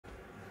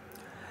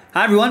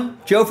Hi everyone,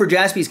 Joe for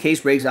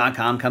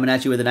JaspysCaseBreaks.com coming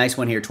at you with a nice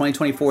one here.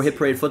 2024 Hit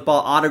Parade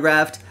Football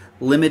Autographed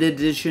Limited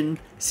Edition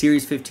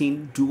Series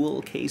 15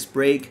 Dual Case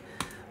Break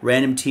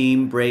Random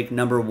Team Break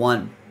number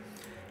 1.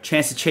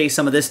 Chance to chase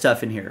some of this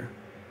stuff in here.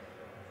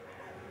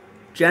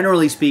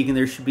 Generally speaking,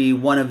 there should be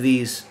one of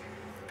these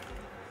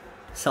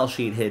cell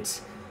sheet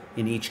hits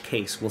in each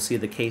case. We'll see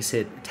the case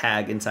hit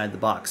tag inside the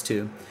box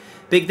too.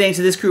 Big thanks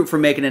to this group for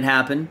making it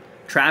happen.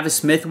 Travis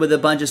Smith with a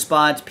bunch of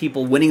spots,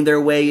 people winning their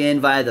way in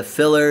via the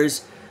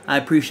fillers. I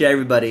appreciate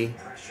everybody.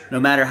 No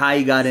matter how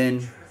you got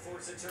in,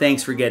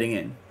 thanks for getting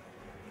in.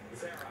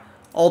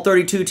 All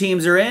 32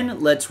 teams are in.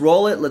 Let's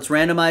roll it. Let's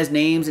randomize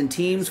names and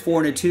teams. 4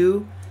 and a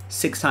 2,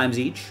 6 times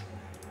each.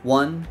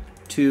 1,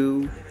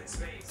 2,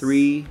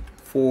 3,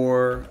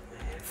 4,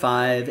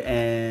 5,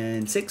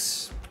 and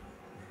 6.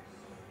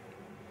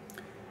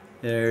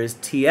 There's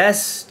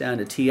TS down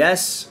to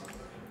TS.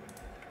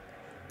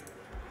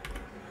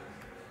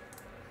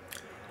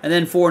 And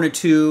then 4 and a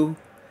 2,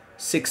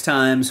 6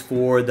 times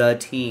for the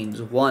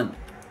teams. 1,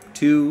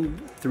 2,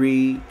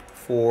 3,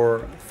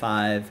 4,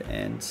 5,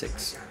 and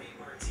 6.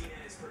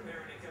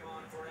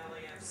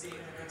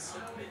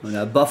 We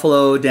got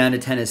Buffalo down to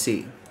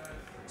Tennessee.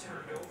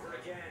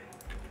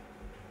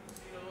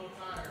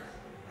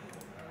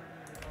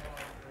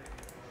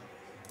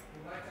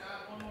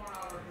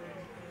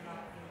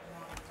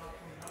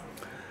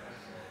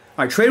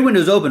 All right, trade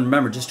window's open.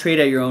 Remember, just trade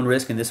at your own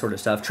risk and this sort of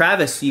stuff.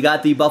 Travis, you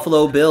got the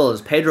Buffalo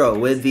Bills. Pedro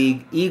with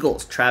the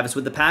Eagles. Travis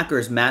with the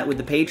Packers. Matt with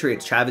the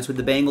Patriots. Travis with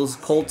the Bengals,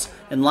 Colts,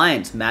 and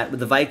Lions. Matt with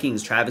the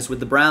Vikings. Travis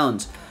with the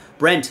Browns.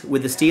 Brent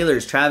with the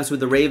Steelers. Travis with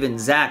the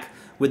Ravens. Zach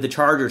with the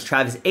Chargers.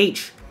 Travis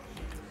H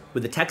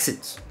with the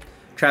Texans.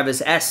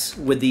 Travis S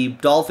with the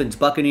Dolphins,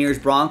 Buccaneers,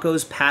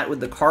 Broncos. Pat with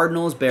the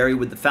Cardinals. Barry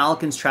with the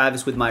Falcons.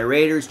 Travis with my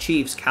Raiders.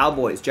 Chiefs,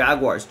 Cowboys,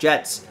 Jaguars,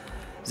 Jets.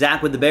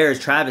 Zach with the Bears.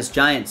 Travis,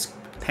 Giants,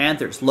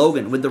 Panthers.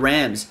 Logan with the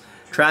Rams.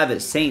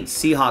 Travis, Saints,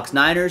 Seahawks,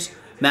 Niners.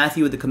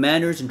 Matthew with the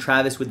Commanders. And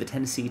Travis with the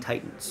Tennessee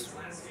Titans.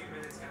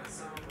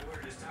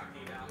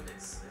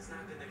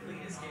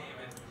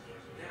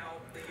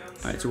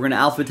 All right, so we're going to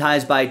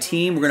alphabetize by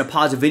team. We're going to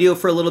pause the video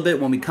for a little bit.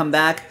 When we come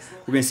back,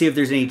 we're going to see if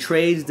there's any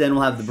trades. Then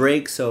we'll have the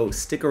break. So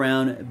stick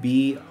around.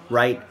 Be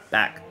right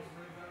back.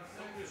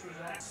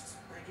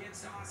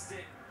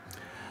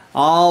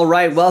 All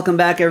right, welcome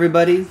back,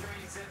 everybody.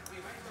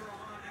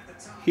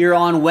 Here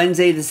on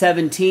Wednesday the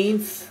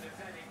 17th,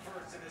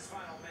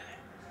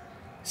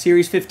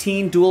 Series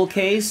 15 dual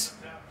case.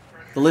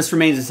 The list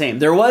remains the same.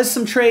 There was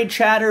some trade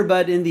chatter,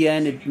 but in the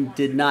end it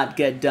did not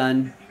get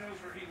done.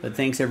 But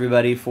thanks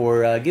everybody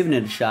for giving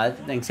it a shot.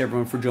 Thanks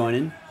everyone for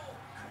joining.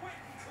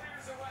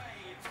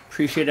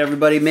 Appreciate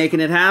everybody making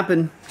it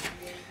happen.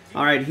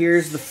 All right,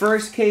 here's the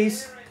first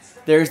case.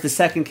 There's the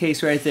second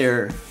case right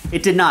there.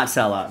 It did not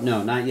sell out.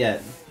 No, not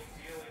yet.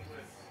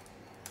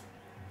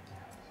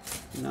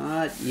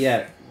 Not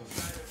yet.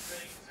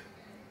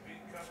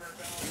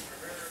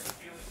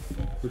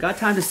 We got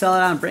time to sell it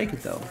out and break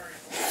it, though.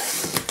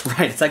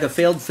 Right, it's like a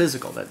failed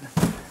physical that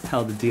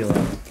held the deal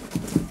up.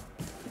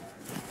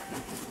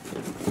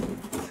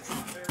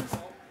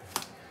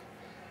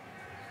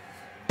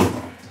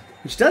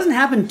 Which doesn't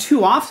happen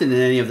too often in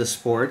any of the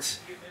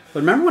sports. But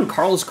remember when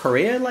Carlos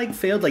Correa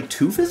failed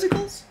 2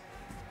 physicals?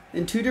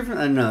 In 2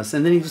 different... I don't know.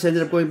 And then he just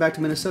ended up going back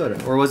to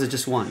Minnesota. Or was it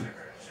just 1?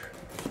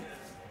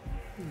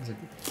 It was a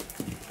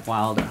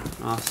wild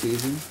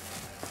off-season.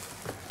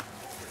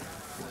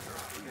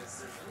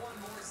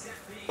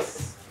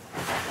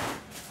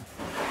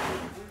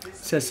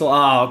 Says so.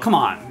 Oh, come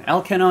on.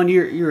 El Canon,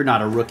 you're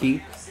not a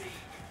rookie.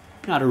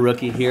 Not a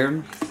rookie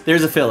here.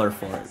 There's a filler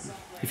for it.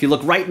 If you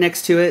look right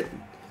next to it,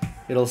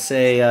 it'll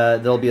say,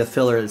 there'll be a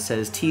filler that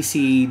says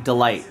TC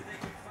Delight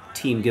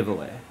Team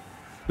Giveaway.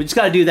 We just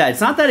got to do that.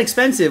 It's not that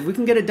expensive. We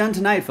can get it done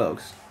tonight,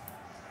 folks.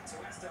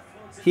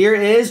 Here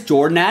is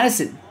Jordan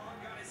Addison.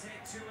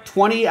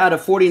 20 out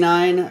of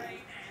 49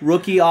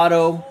 rookie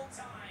auto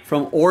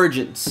from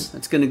Origins.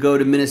 That's going to go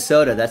to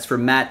Minnesota. That's for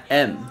Matt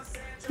M.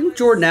 I think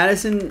Jordan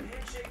Addison...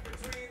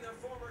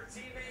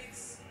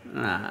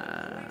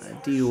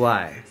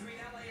 DUI.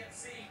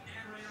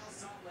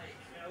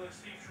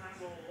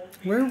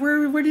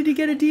 Where did he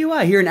get a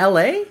DUI? Here in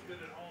LA?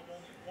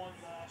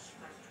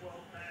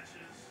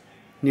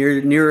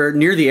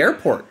 Near the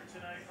airport.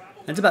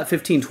 That's about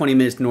 15-20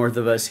 minutes north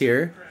of us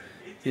here.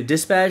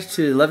 Dispatched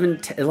to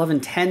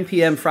 11:10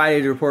 p.m.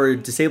 Friday to report a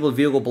disabled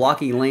vehicle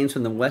blocking lanes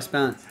from the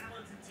westbound.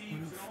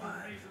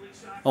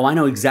 Oh, I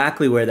know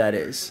exactly where that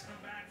is.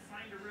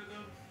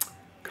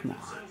 Come on.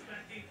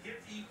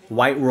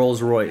 White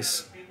Rolls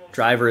Royce.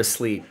 Driver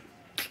asleep.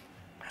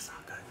 That's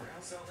not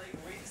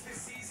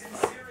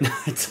good.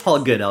 It's all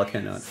good, El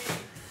Canon.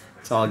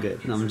 It's all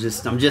good. I'm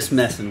just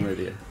messing with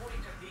you.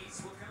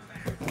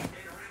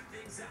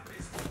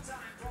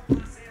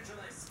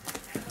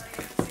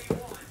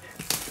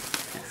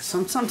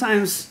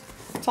 Sometimes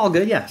it's all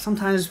good. Yeah.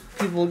 Sometimes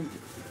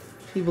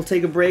people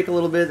take a break a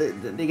little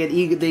bit. They get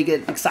eager. They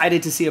get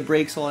excited to see a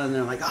break sold, and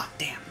they're like, "Oh,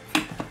 damn,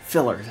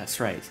 filler." That's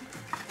right.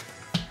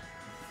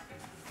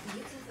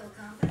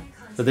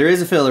 But there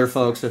is a filler,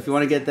 folks, so if you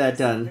want to get that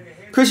done.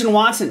 Christian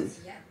Watson,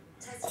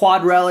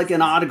 quad relic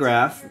and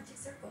autograph,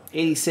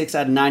 86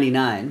 out of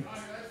 99.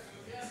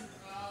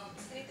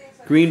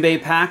 Green Bay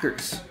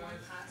Packers,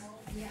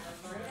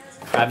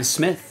 Travis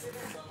Smith.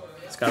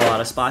 It's got a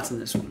lot of spots in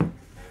this one.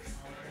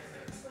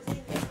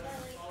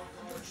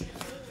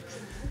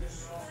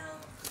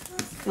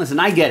 Listen,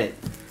 I get it.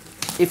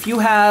 If you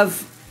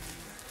have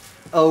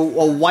a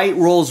white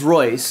Rolls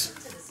Royce,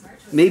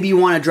 maybe you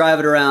want to drive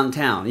it around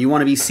town. You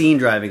want to be seen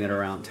driving it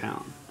around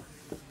town.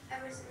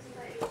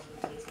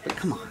 But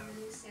come on.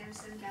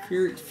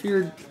 If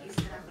you're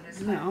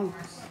you know,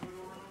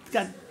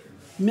 got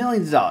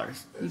millions of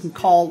dollars, you can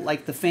call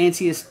like the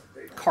fanciest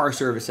car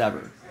service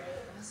ever.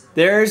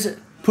 There's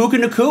Puka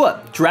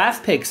Nacua,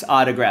 draft picks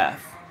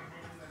autograph.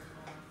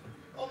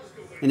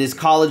 In his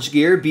college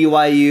gear,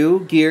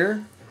 BYU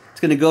gear.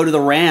 It's going to go to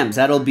the Rams.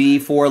 That'll be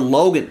for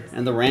Logan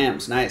and the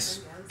Rams.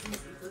 Nice.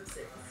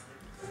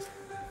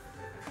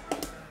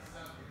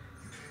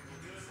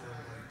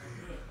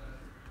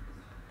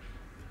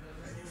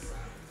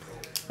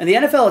 And the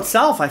NFL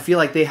itself, I feel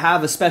like they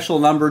have a special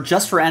number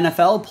just for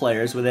NFL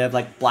players where they have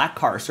like black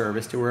car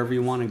service to wherever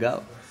you want to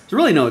go. There's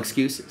really no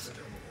excuses.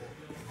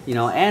 You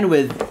know, and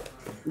with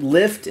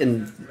Lyft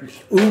and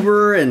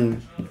Uber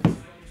and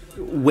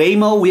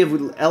Waymo, we have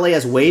LA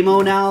has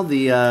Waymo now,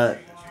 the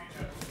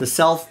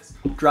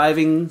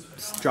self-driving,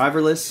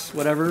 driverless,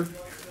 whatever.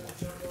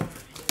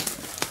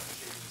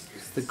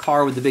 It's the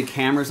car with the big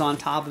cameras on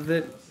top of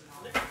it.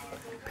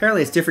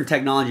 Apparently it's different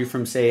technology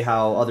from, say,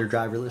 how other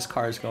driverless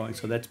cars going.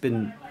 So that's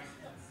been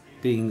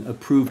being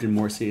approved in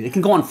more cities. It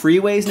can go on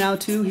freeways now,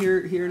 too, here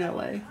in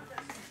LA.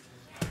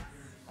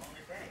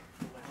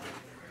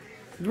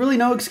 Really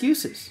no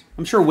excuses.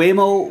 I'm sure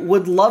Waymo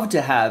would love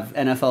to have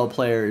NFL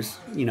players.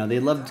 You know,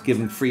 they'd love to give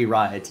them free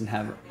rides and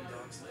have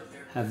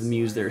them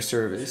use their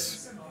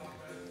service.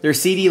 There's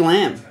CeeDee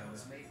Lamb.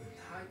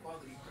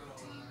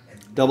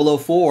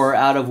 004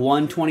 out of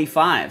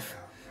 125.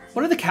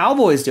 What are the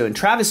Cowboys doing?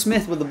 Travis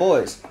Smith with the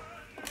boys.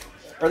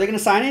 Are they going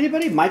to sign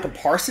anybody? Micah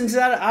Parsons is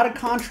out of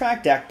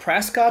contract. Dak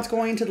Prescott's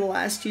going into the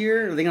last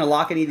year. Are they going to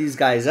lock any of these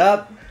guys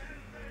up?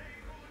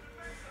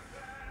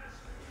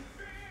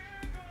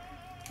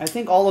 I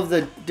think all of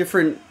the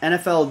different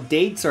NFL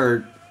dates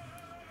are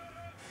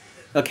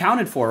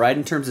accounted for, right,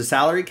 in terms of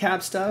salary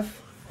cap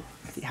stuff.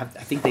 I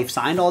think they've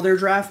signed all their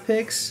draft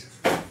picks.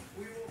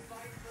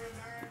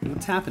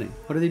 What's happening?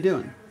 What are they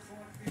doing?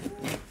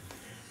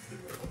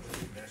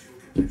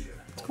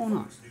 What's going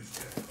on?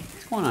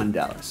 What's going on in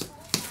Dallas?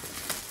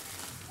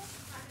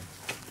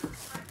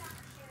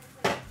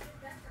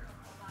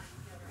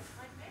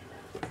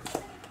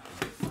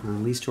 Well,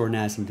 at least Jordan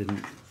Addison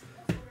didn't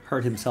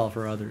hurt himself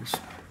or others.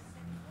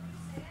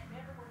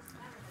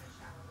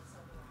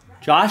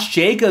 Josh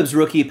Jacobs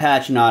rookie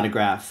patch and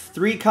autograph.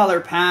 3-color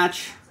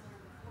patch.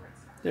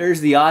 There's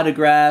the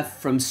autograph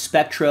from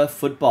Spectra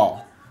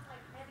Football.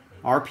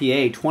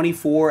 RPA,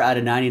 24 out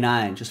of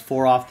 99. Just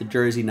 4 off the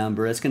jersey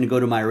number. That's going to go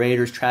to my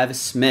Raiders, Travis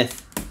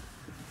Smith.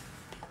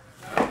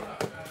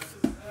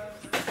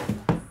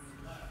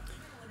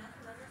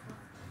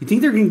 You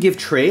think they're going to give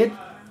trade?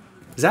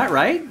 Is that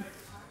right?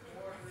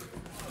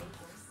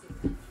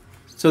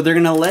 So they're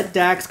going to let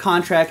Dak's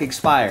contract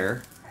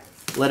expire,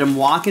 let him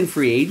walk in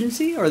free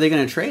agency, or are they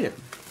going to trade him?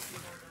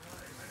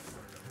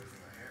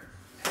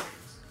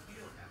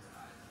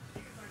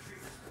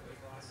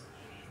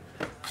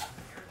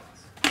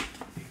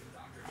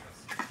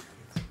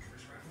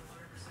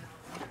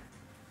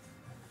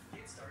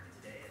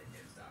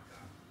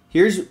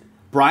 Here's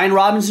Brian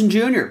Robinson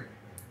Jr.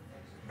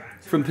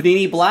 from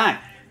Panini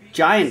Black.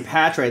 Giant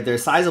patch right there.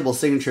 Sizable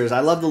signatures.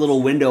 I love the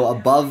little window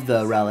above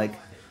the relic.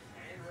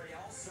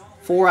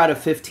 4 out of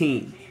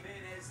 15.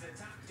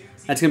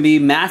 That's going to be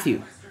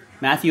Matthew.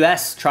 Matthew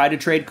S. Tried to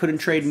trade, couldn't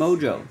trade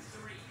mojo.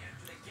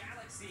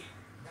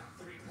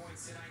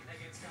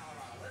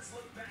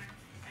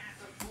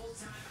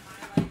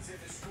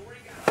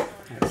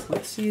 Right,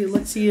 let's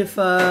see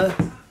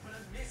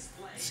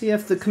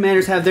if the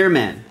Commanders have their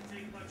man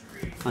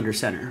under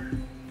center.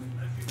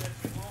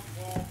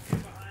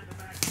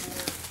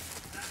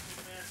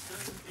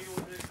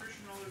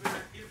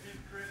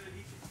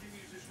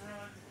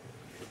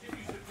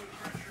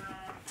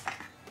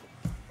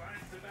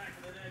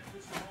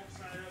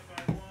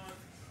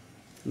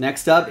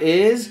 Next up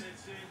is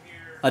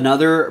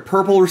another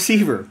purple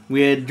receiver.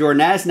 We had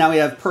Jordan Addison, now we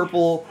have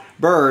purple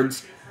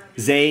birds.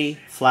 Zay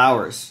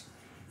Flowers.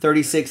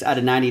 36 out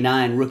of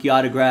 99. Rookie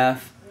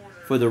autograph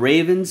for the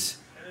Ravens.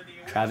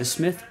 Travis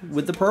Smith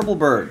with the purple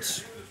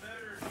birds.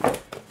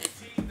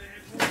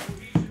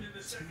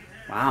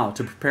 Wow,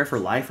 to prepare for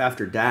life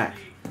after Dak.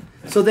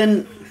 So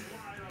then,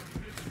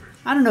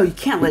 I don't know, you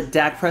can't let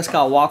Dak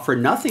Prescott walk for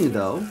nothing,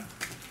 though.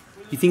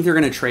 You think they're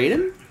going to trade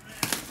him?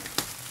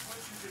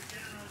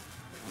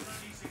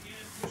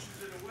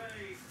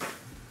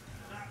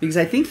 Because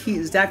I think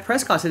Dak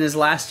Prescott's in his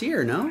last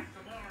year, no?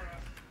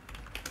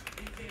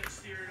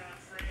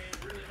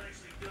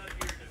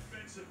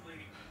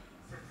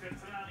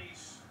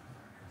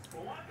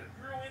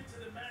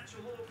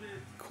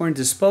 According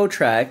According to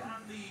Spotrac,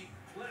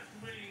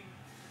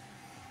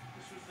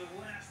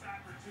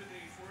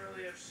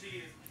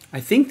 I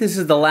think this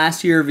is the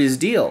last year of his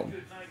deal.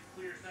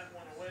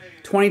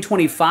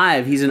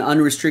 2025, he's an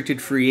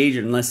unrestricted free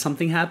agent unless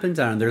something happens.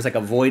 I don't know, there's like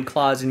a void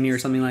clause in here or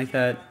something like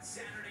that.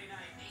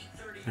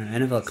 I don't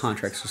know, NFL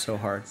contracts are so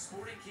hard.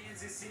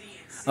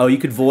 Oh, you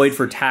could void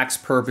for tax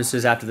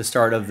purposes after the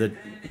start of the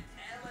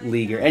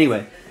league year.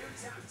 Anyway,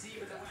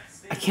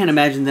 I can't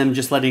imagine them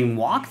just letting him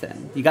walk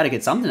then. You got to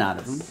get something out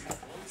of him.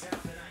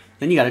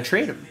 Then you got to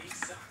trade him.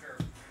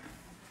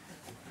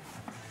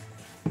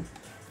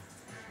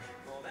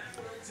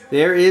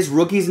 There is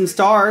Rookies and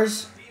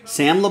Stars,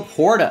 Sam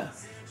Laporta.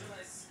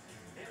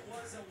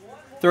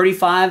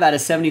 35 out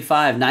of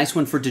 75. Nice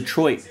one for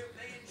Detroit.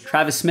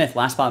 Travis Smith,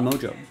 last spot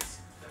mojo.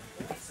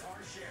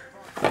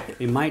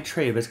 They might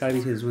trade, but it's got to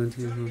be his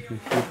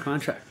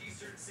contract.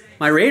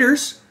 My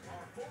Raiders.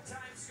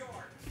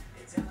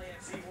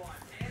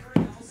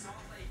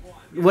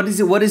 What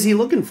is he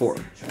looking for?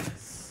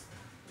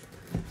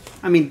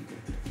 I mean,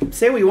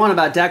 say what you want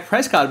about Dak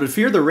Prescott, but if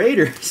you're the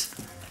Raiders,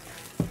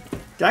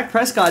 Dak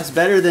Prescott's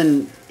better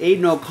than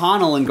Aiden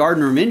O'Connell and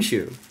Gardner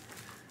Minshew.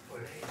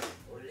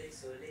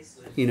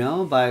 You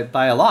know,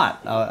 by a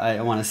lot, I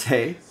want to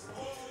say.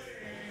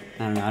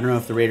 I don't know. I don't know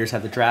if the Raiders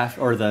have the draft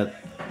or the...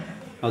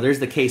 Oh, there's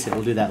the case.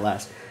 We'll do that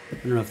last. I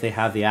don't know if they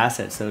have the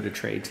assets, though, to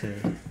trade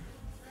to...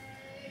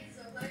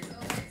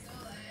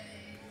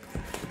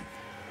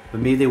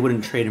 But maybe they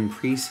wouldn't trade him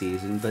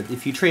preseason. But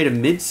if you trade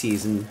him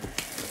midseason...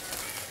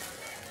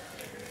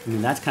 I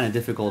mean, that's kind of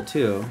difficult,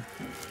 too.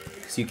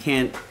 Because you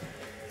can't...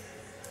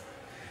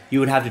 You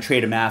would have to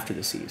trade him after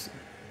the season.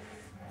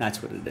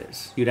 That's what it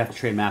is. You'd have to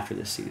trade him after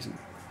this season.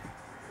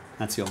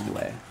 That's the only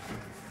way.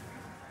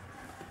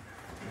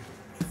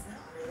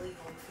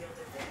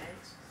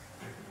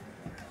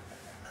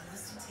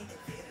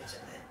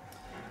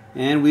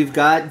 And we've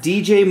got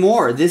DJ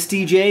Moore. This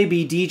DJ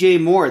be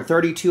DJ Moore at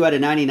 32 out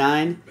of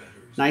 99.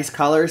 Nice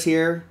colors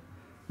here.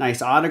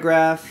 Nice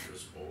autograph.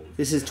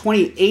 This is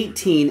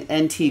 2018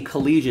 NT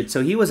Collegiate.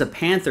 So he was a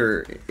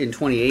Panther in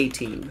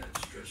 2018.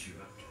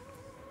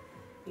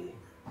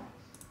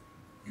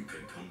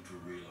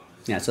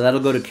 Yeah, so that'll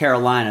go to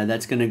Carolina.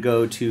 That's going to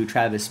go to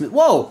Travis Smith.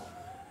 Whoa!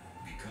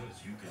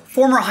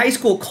 Former high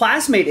school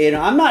classmate Aiden.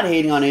 I'm not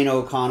hating on Aiden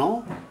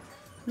O'Connell. I'm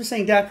just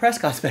saying Dak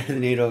Prescott's better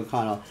than Aiden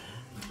O'Connell.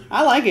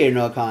 I like Aiden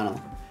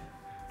O'Connell.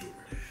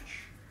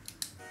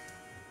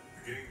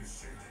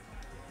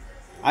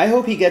 I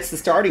hope he gets the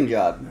starting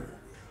job.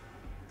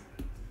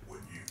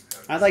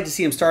 I'd like to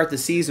see him start the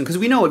season because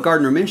we know what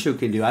Gardner Minshew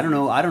can do. I don't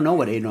know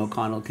what Aiden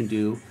O'Connell can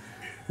do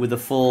with a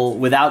full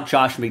without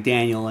Josh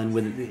McDaniel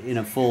and in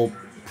a full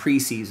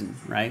preseason,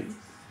 right?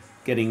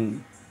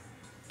 Getting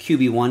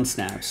QB1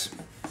 snaps.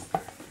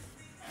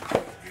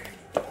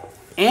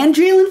 And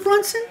Jalen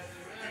Brunson?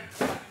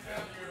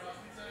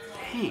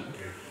 Dang.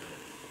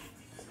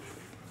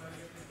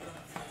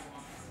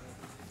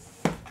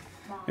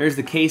 There's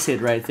the case hit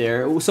right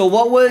there. So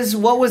what was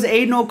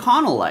Aiden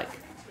O'Connell like?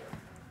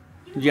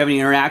 Did you have any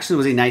interactions?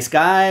 Was he a nice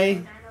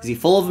guy? Is he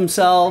full of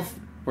himself?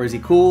 Or is he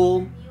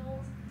cool?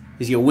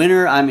 Is he a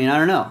winner? I mean, I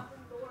don't know.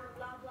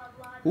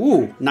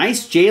 Ooh,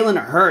 nice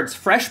Jalen Hurts.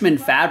 Freshman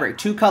fabric.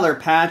 2-color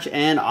patch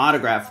and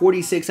autograph.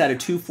 46 out of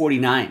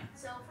 249.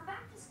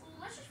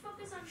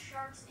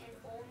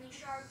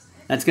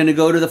 That's going to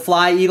go to the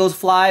Fly Eagles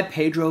Fly.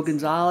 Pedro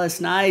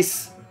Gonzalez.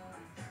 Nice.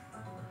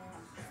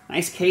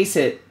 Nice case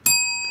hit.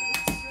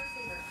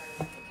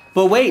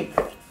 But wait,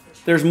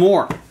 there's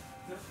more.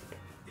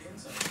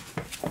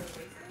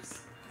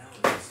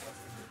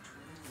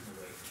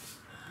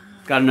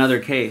 Got another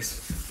case.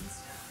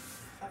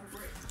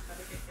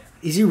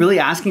 Is he really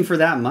asking for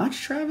that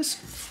much,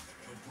 Travis?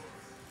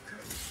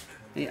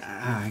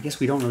 Yeah, I guess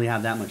we don't really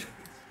have that much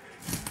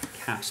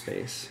cap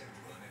space.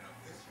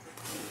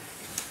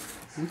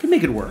 We can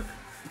make it work.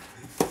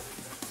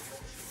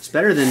 It's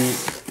better than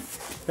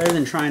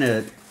trying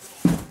to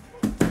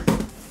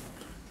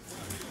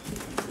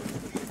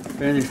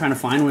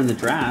find one in the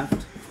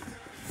draft.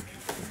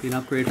 Be an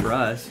upgrade for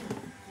us.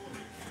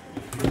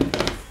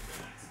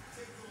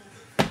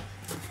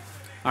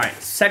 All right,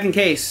 second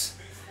case.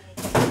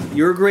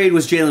 Your grade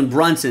was Jalen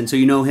Brunson, so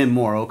you know him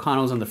more.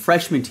 O'Connell's on the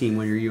freshman team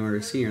when you were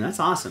a senior. That's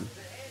awesome.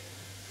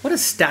 What a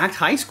stacked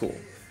high school.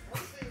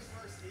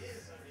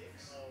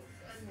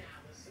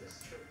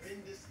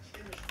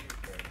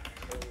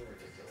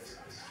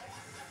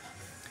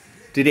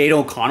 Did Aiden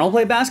O'Connell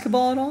play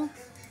basketball at all?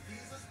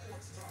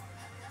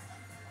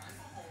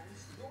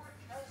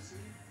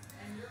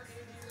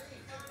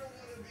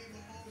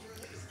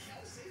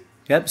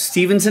 Yep,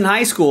 Stevenson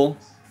High School.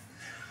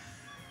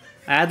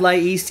 Adlai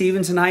E.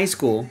 Stevenson High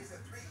School.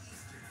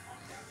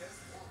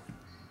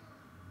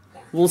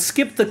 We'll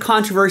skip the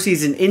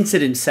controversies and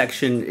incidents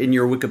section in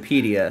your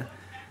Wikipedia.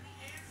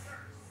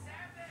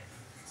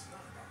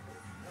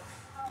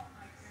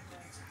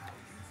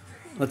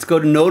 Let's go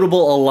to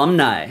notable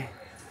alumni.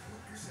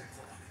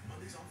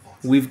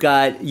 We've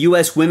got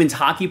U.S. women's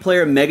hockey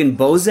player Megan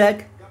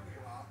Bozek.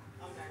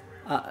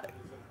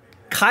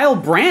 Kyle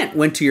Brandt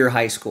went to your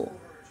high school.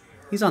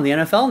 He's on the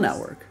NFL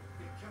Network.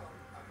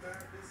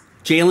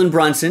 Jalen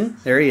Brunson.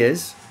 There he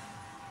is.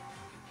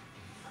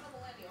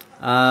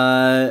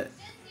 Tamika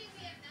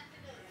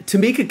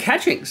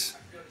Catchings.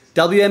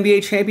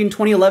 WNBA champion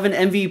 2011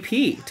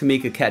 MVP.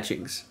 Tamika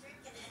Catchings.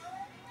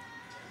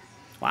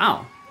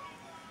 Wow.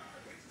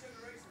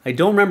 I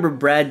don't remember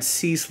Brad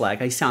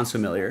Cieslak. He sounds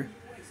familiar.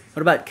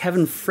 What about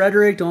Kevin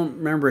Frederick? Don't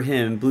remember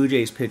him. Blue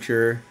Jays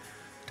pitcher.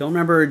 Don't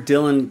remember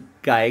Dylan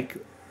Geik.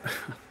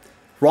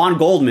 Ron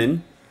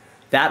Goldman.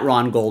 That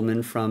Ron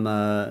Goldman from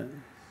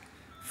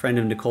friend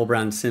of Nicole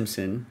Brown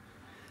Simpson.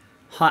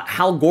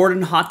 Hal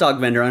Gordon, hot dog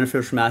vendor,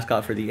 unofficial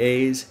mascot for the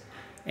A's.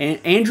 And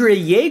Andrea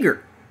Yeager.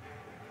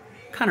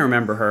 Kind of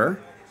remember her.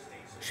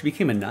 She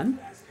became a nun.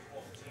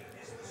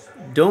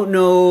 Don't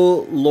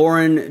know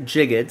Lauren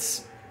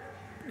Jiggets,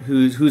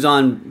 who's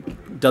on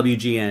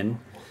WGN.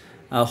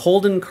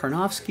 Holden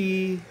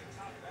Karnofsky,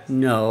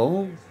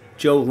 no.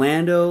 Joe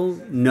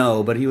Lando,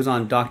 no, but he was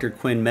on Dr.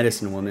 Quinn,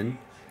 Medicine Woman.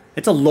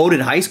 It's a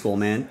loaded high school,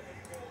 man.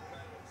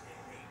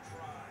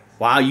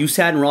 Wow, you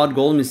sat in Rod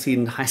Goldman's seat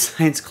in high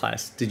science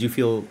class. Did you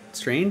feel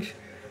strange?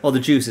 Well, the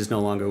juice is no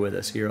longer with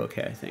us, so you're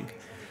okay, I think.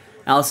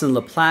 Allison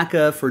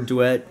LaPlaca for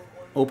Duet,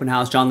 Open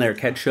House, John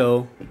Larroquette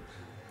Show.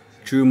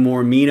 Drew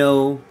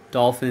Mormino,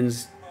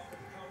 Dolphins.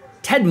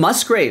 Ted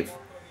Musgrave.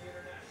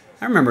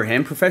 I remember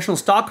him, professional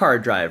stock car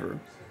driver.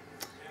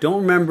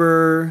 Don't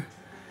remember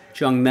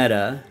Jung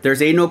Meta.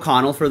 There's Aiden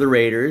O'Connell for the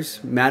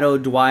Raiders. Matt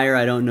O'Dwyer,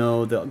 I don't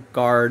know. The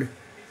guard.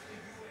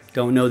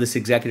 Don't know this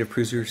executive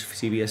producer for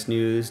CBS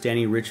News.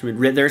 Danny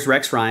Richmond. There's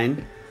Rex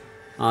Ryan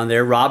on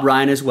there. Rob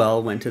Ryan as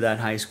well. Went to that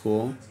high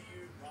school.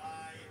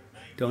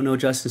 Don't know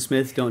Justin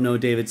Smith. Don't know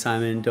David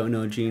Simon. Don't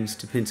know Gene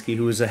Stupinski,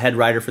 who was a head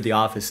writer for The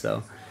Office,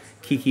 though.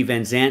 Kiki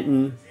Van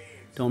Zanten.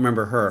 Don't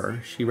remember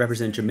her. She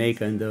represented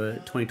Jamaica in the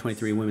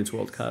 2023 Women's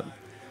World Cup.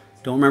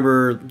 Don't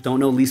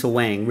know Lisa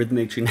Wang,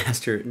 rhythmic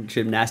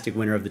gymnastic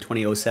winner of the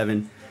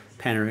 2007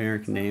 Pan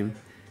American name.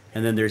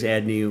 And then there's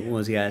Adney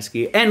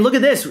Wozniacki. And look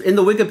at this, in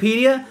the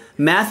Wikipedia,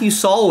 Matthew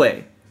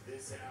Solway,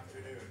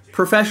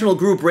 professional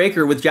group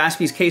breaker with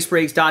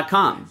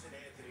JaspysCaseBreaks.com.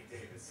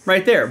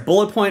 Right there,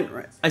 bullet point,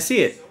 I see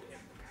it.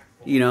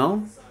 You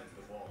know,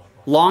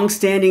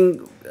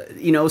 long-standing,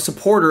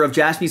 supporter of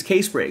Jaspy's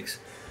Case Breaks.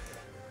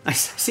 I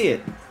see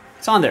it.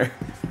 It's on there.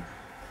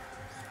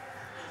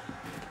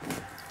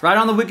 Right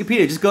on the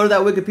Wikipedia. Just go to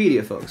that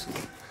Wikipedia, folks.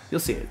 You'll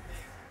see it.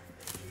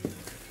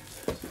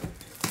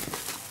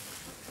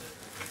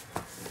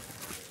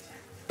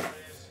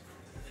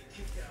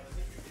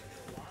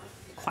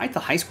 Quite the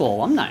high school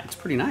alumni. It's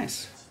pretty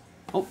nice.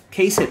 Oh,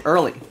 case hit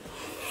early.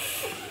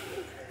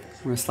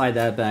 I'm going to slide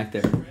that back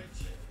there.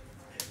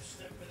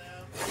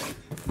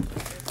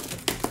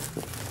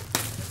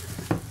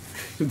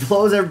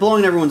 They're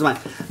blowing everyone's mind.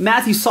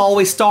 Matthew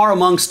Solway, star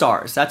among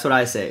stars. That's what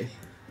I say.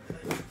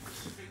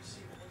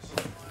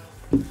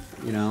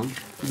 You know,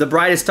 the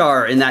brightest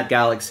star in that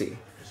galaxy.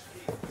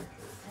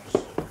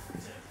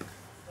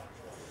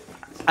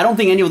 I don't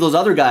think any of those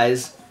other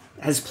guys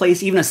has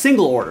placed even a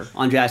single order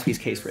on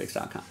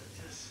JaspysCaseBreaks.com.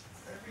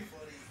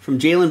 From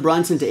Jalen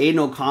Brunson to Aiden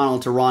O'Connell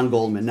to Ron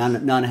Goldman,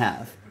 none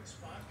have.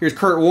 Here's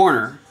Kurt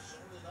Warner,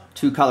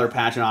 2-color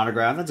patch and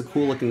autograph. That's a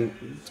cool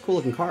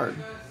looking card.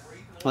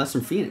 Oh, that's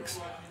from Phoenix.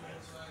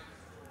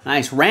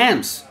 Nice.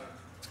 Rams.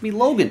 It's gonna be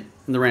Logan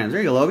from the Rams.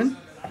 There you go, Logan.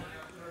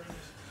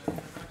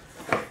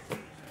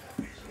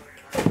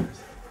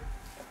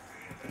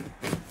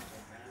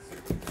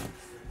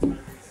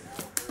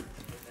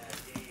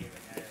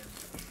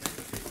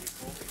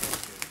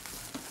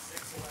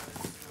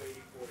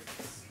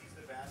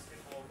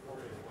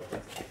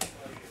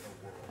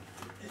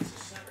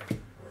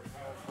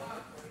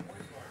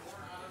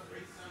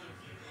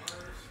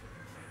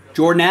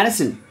 Jordan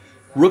Addison,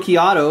 rookie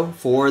auto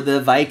for the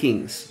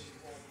Vikings.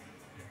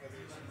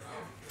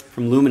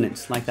 From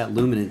Luminance, like that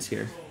Luminance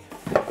here.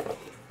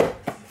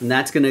 And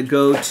that's going to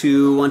go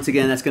to, once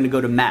again, that's going to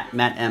go to Matt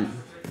M.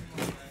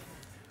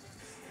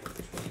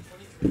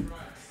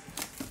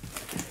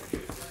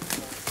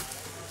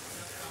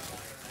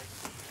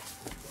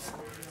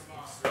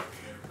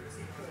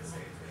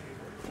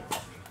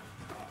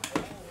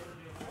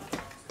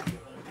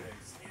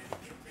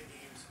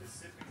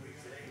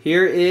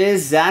 Here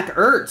is Zach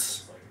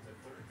Ertz.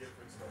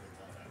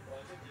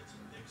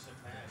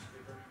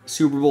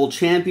 Super Bowl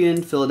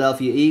champion,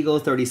 Philadelphia Eagle,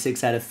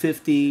 36 out of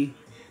 50.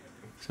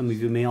 Some of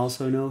you may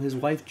also know his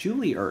wife,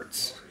 Julie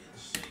Ertz.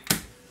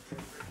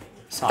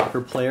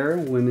 Soccer player,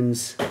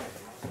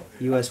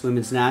 U.S.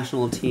 women's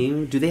national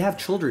team. Do they have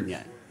children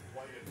yet?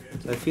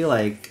 So I feel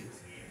like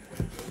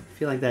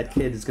that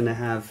kid is going to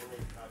have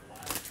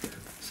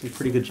some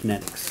pretty good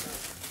genetics.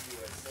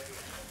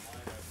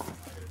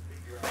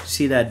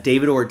 See that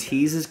David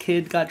Ortiz's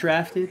kid got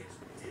drafted?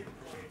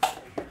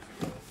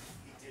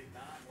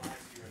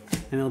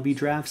 MLB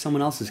draft,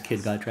 someone else's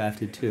kid got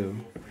drafted too.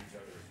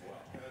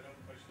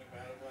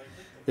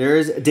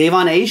 There's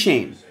Davon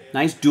Achane.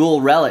 Nice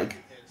dual relic.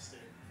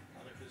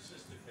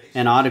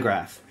 And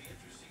autograph.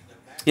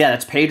 Yeah,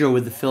 that's Pedro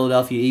with the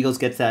Philadelphia Eagles.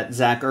 Gets that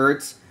Zach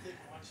Ertz.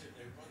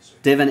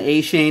 Devin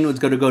A. Shane was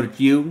going to go to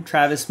you,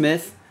 Travis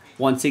Smith.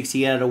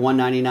 160 out of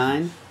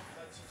 199.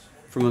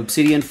 From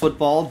Obsidian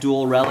Football,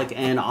 dual relic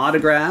and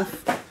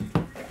autograph.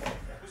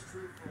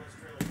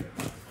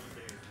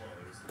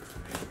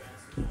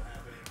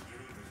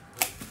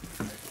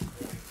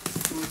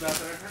 Who was that I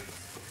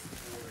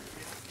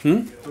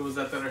heard? Who was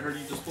that I heard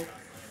you just pulled?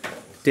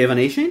 Devin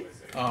A. Shane?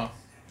 Oh.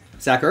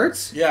 Zach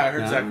Ertz? Yeah, I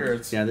heard Zach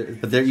Ertz. Yeah,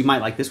 but you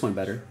might like this one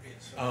better.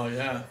 Oh,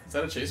 yeah. Is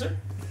that a chaser?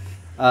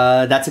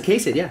 That's a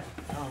case hit, yeah.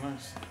 Oh,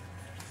 nice.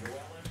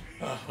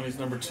 When he's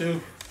number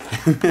 2.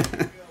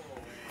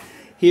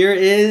 Here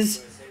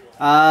is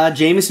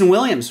Jameson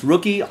Williams,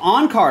 rookie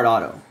on-card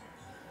auto.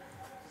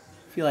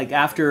 I feel like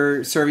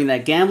after serving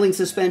that gambling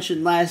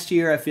suspension last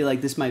year, I feel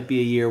like this might be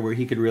a year where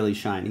he could really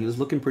shine. He was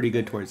looking pretty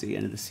good towards the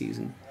end of the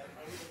season.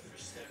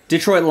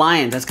 Detroit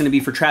Lions, that's going to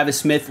be for Travis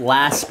Smith.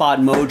 Last spot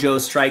mojo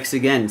strikes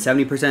again.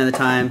 70% of the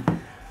time,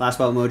 last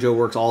spot mojo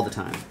works all the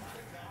time.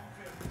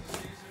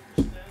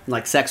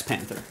 Like Sex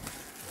Panther.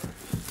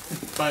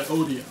 By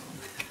Odeon.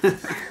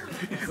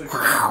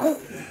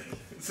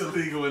 It's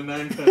illegal in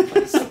 9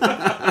 countries.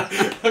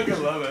 I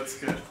love that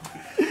skit.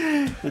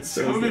 That's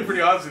so I'm going to be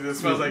pretty honest with you. It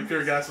smells like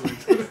pure gasoline.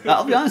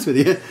 I'll be honest with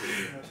you.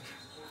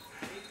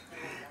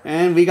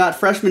 And we got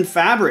freshman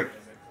fabric.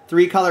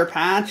 3-color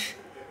patch.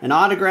 An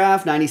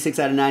autograph. 96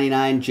 out of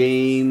 99.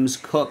 James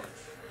Cook.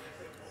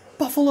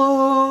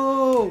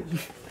 Buffalo!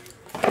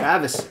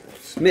 Travis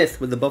Smith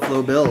with the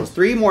Buffalo Bills.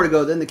 3 more to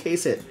go, then the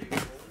case hit.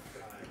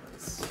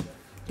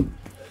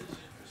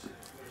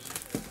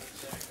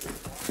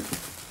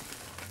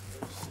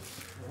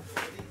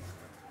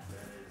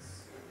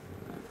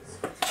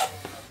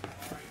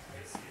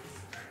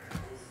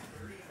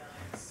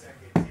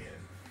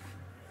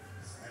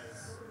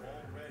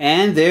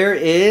 And there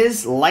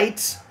is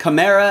light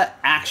Camara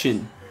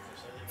action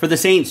for the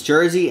Saints,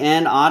 jersey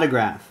and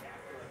autograph.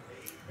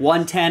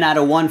 110 out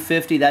of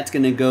 150. That's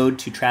going to go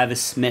to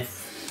Travis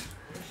Smith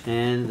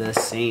and the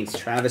Saints.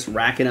 Travis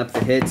racking up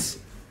the hits.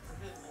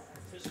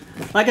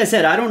 Like I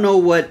said, I don't know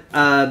what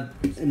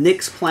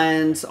Nick's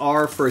plans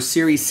are for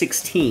Series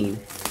 16.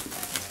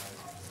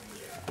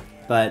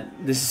 But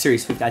this is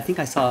Series 15. I think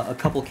I saw a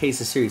couple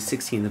cases of Series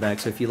 16 in the back.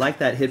 So if you like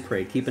that hit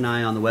parade, keep an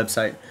eye on the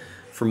website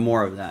for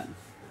more of that.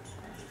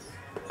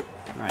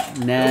 All right,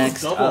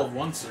 next. There was double of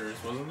one series,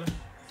 wasn't there?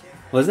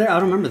 Was there? I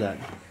don't remember that.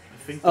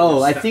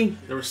 I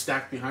think they were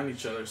stacked behind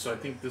each other, so I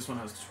think this one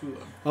has 2 of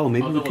them. Oh,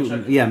 maybe we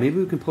can. Yeah, maybe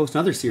we can post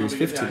another Series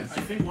 15. Yeah, I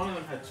think one of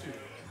them had 2.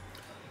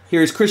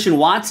 Here's Christian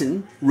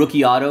Watson,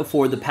 rookie auto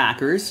for the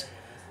Packers.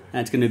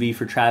 That's going to be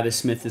for Travis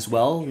Smith as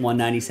well.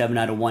 197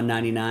 out of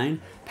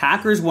 199.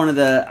 Packers,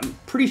 I'm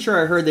pretty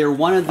sure I heard they were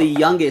one of the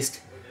youngest,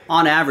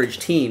 on average,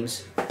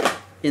 teams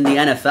in the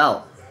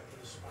NFL.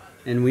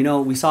 And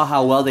we saw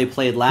how well they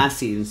played last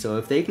season. So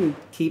if they can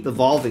keep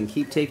evolving,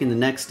 keep taking the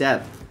next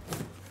step,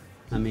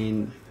 I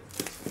mean,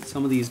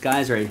 some of these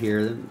guys right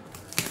here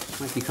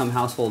might become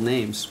household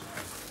names.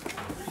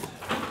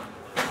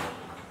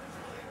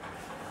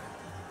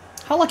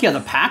 How lucky are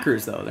the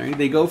Packers, though?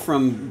 They go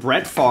from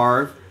Brett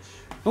Favre.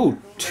 Oh,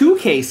 2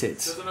 case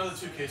hits. There's another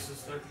 2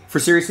 cases there. For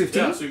Series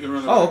 15? Yeah, so you can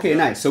run it Oh, back. okay,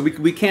 nice. So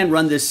we can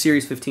run this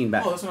Series 15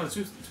 back. Oh, that's another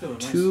 2.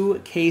 Nice.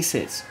 2 case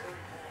hits.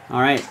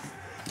 All right.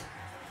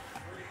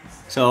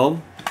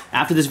 So,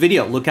 after this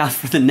video, look out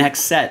for the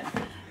next set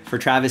for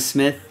Travis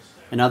Smith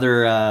and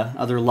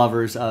other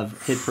lovers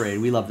of Hit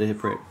Parade. We love the Hit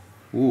Parade.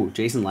 Ooh,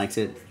 Jason likes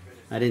it.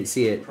 I didn't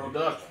see it. Pro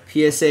Duck.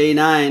 PSA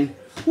 9.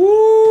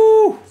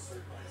 Woo!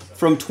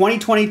 From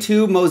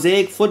 2022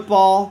 Mosaic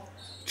Football,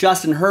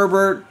 Justin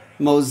Herbert,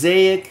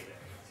 Mosaic,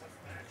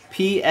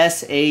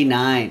 PSA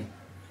 9.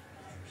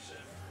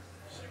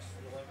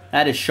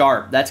 That is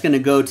sharp. That's going to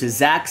go to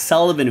Zach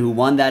Sullivan, who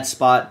won that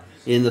spot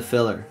in the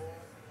filler.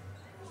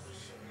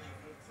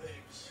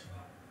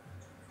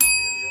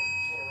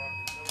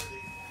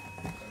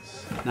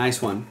 Nice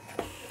one.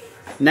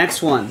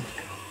 Next one.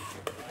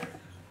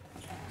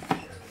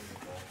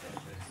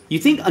 You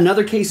think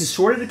another case is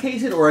shorted a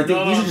case hit, or I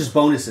think these are just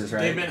bonuses,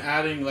 right? They've been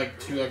adding like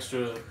 2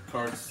 extra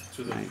cards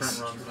to the print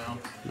runs now.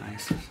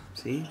 Nice.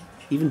 See?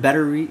 Even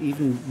better,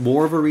 even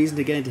more of a reason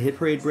to get into Hit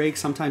Parade break.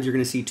 Sometimes you're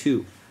going to see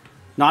 2.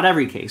 Not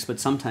every case, but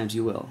sometimes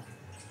you will.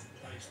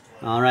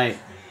 All right.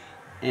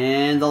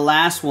 And the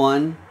last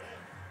one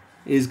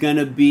is going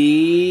to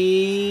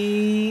be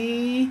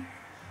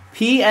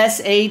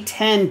PSA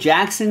 10,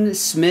 Jackson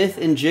Smith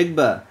and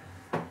Jigba.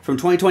 From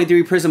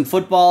 2023 Prism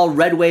Football,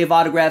 Red Wave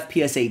autograph,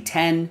 PSA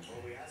 10.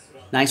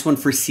 Nice one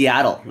for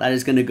Seattle. That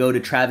is going to go to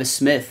Travis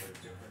Smith.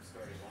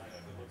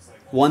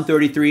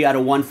 133 out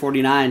of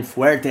 149.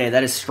 Fuerte.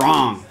 That is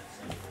strong.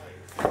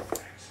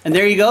 And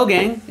there you go,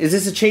 gang. Is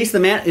this a Chase the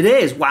Man? It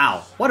is.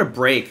 Wow. What a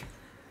break.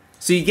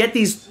 So you get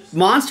these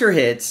monster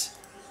hits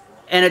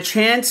and a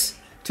chance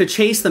to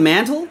chase the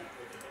mantle?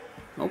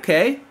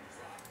 Okay.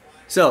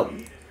 So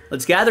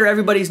let's gather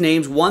everybody's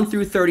names, 1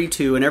 through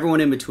 32, and everyone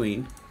in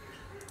between.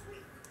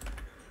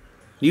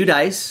 New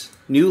dice,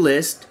 new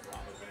list,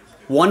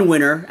 1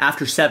 winner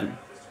after 7.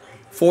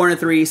 4 and a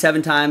 3,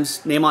 7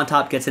 times. Name on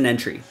top gets an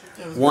entry.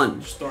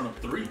 1,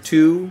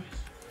 2,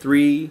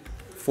 3,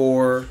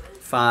 4,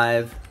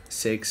 5,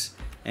 6,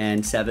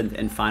 and 7th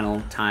and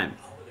final time.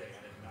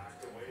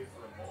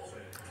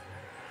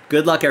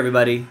 Good luck,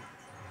 everybody.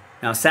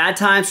 Now, sad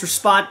times for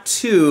spot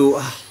 2.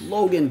 Ugh,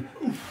 Logan,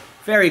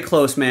 very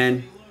close,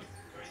 man.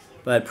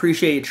 But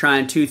appreciate you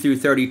trying 2 through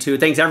 32.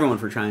 Thanks, everyone,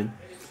 for trying.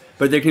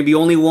 But there can be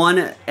only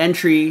one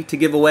entry to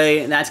give away,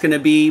 and that's going to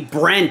be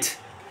Brent.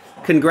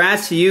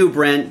 Congrats to you,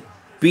 Brent,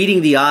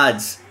 beating the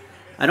odds.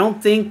 I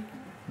don't think...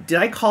 Did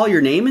I call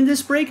your name in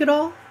this break at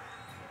all?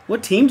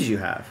 What team did you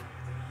have?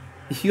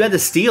 You had the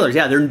Steelers.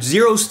 Yeah, there are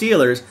 0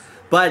 Steelers.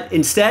 But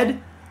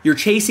instead, you're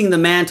chasing the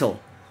mantle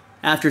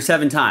after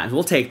 7 times.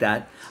 We'll take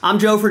that. I'm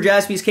Joe for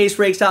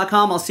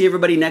JaspysCaseBreaks.com. I'll see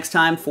everybody next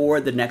time for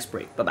the next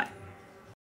break. Bye-bye.